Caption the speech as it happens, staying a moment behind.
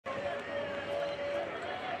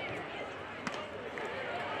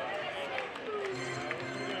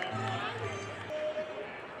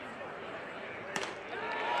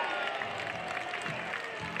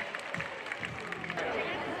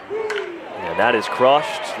That is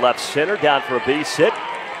crushed left center, down for a base hit.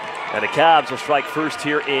 And the Cavs will strike first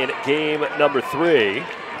here in game number 3.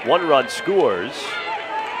 1 run scores.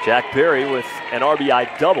 Jack Berry with an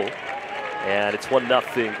RBI double. And it's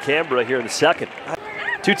 1-0 Canberra here in the second.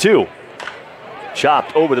 2-2.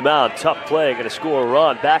 Chopped over the mound. Tough play. Going to score a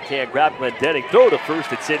run. Backhand grab Glendening. Throw to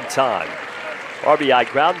first. It's in time.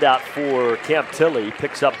 RBI ground out for Cam Tilley.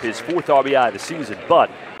 Picks up his 4th RBI of the season,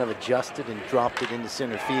 but adjusted and dropped it into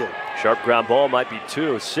center field. Sharp ground ball might be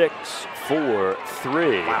 2, 6, 4,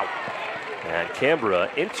 3. Wow. And Canberra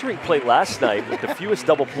entering play last night with the fewest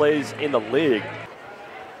double plays in the league.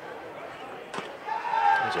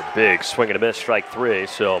 There's a big swing and a miss, strike 3.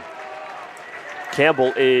 So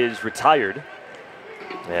Campbell is retired.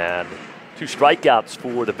 And 2 strikeouts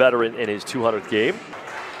for the veteran in his 200th game.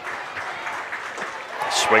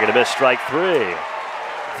 Swing and a miss, strike 3.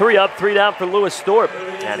 3 up, 3 down for Lewis Thorpe.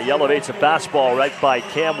 And he elevates a fastball right by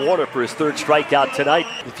Cam Warner for his 3rd strikeout tonight.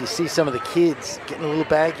 If you see some of the kids getting a little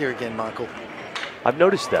baggier again, Michael. I've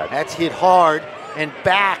noticed that. That's hit hard and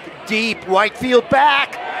back, deep, right field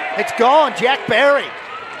back. It's gone, Jack Berry.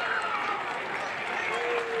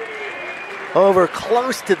 Over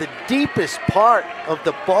close to the deepest part of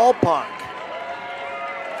the ballpark.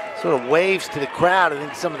 Sort of waves to the crowd. I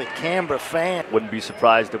think some of the Canberra fans. Wouldn't be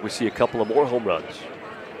surprised if we see a couple of more home runs.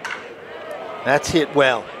 That's hit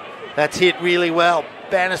well. That's hit really well.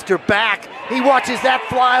 Bannister back. He watches that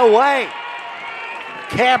fly away.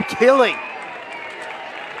 Cam Tilley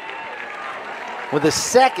with a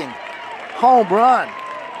 2nd home run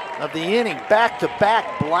of the inning.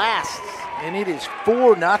 Back-to-back blasts. And it is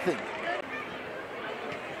 4-0.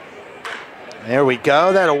 There we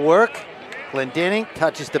go. That'll work. Glendening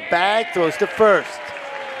touches the bag, throws to first.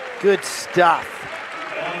 Good stuff.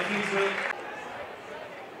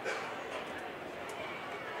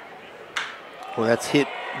 Well, that's hit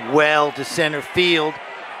well to center field.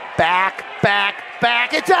 Back, back,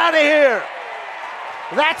 back. It's out of here.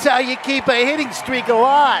 That's how you keep a hitting streak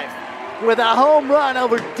alive. With a home run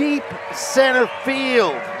over deep center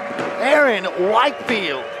field. Aaron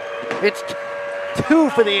Whitefield. It's 2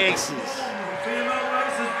 for the Aces.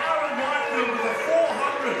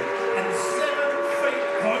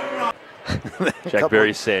 Jack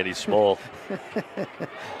Berry's saying he's small.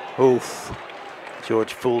 Oof.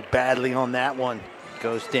 George fooled badly on that one.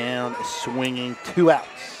 Goes down swinging, 2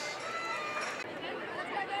 outs.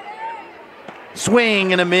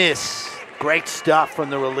 Swing and a miss. Great stuff from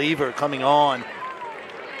the reliever coming on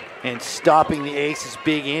and stopping the Aces'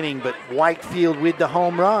 big inning, but Whitefield with the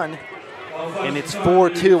home run. And it's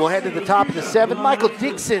 4-2. We'll head to the top of the 7th. Michael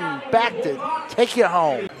Dixon back to take you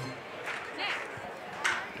home.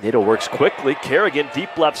 Nato works quickly. Kerrigan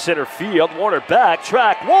deep left center field. Warner back,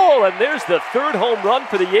 track, wall, and there's the 3rd home run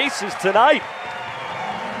for the Aces tonight.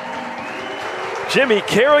 Jimmy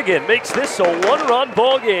Kerrigan makes this a 1-run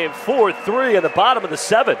ball game, 4-3 in the bottom of the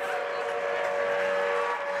 7th.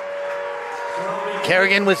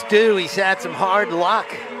 Kerrigan was due. He's had some hard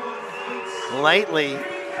luck lately.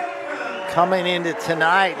 Coming into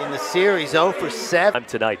tonight in the series, 0 for 7.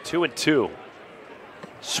 Tonight, 2-2.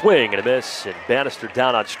 Swing and a miss, and Bannister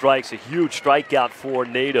down on strikes. A huge strikeout for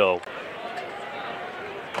Nato.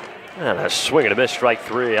 And a swing and a miss, strike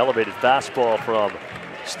 3. Elevated fastball from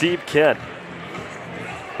Steve Kent.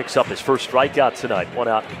 Picks up his 1st strikeout tonight. 1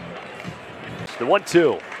 out. The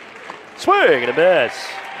 1-2. Swing and a miss.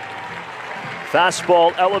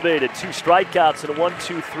 Fastball elevated. 2 strikeouts and a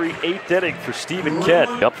 1-2-3 8th inning for Stephen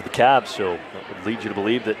Kent. Up for the Cavs, so that would lead you to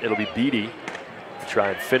believe that it'll be Beatty to try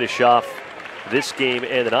and finish off this game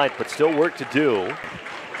and the 9th, but still work to do.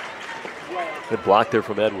 Good block there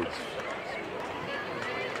from Edwards.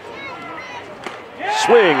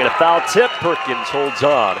 Swing and a foul tip. Perkins holds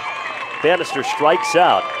on. Bannister strikes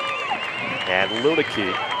out. And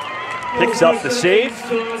Lunicky picks up the save.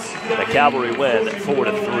 The Cavalry win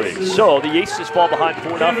 4-3. So the Aces fall behind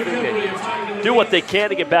 4-0 and do what they can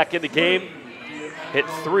to get back in the game. Hit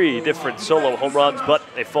 3 different solo home runs, but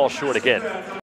they fall short again.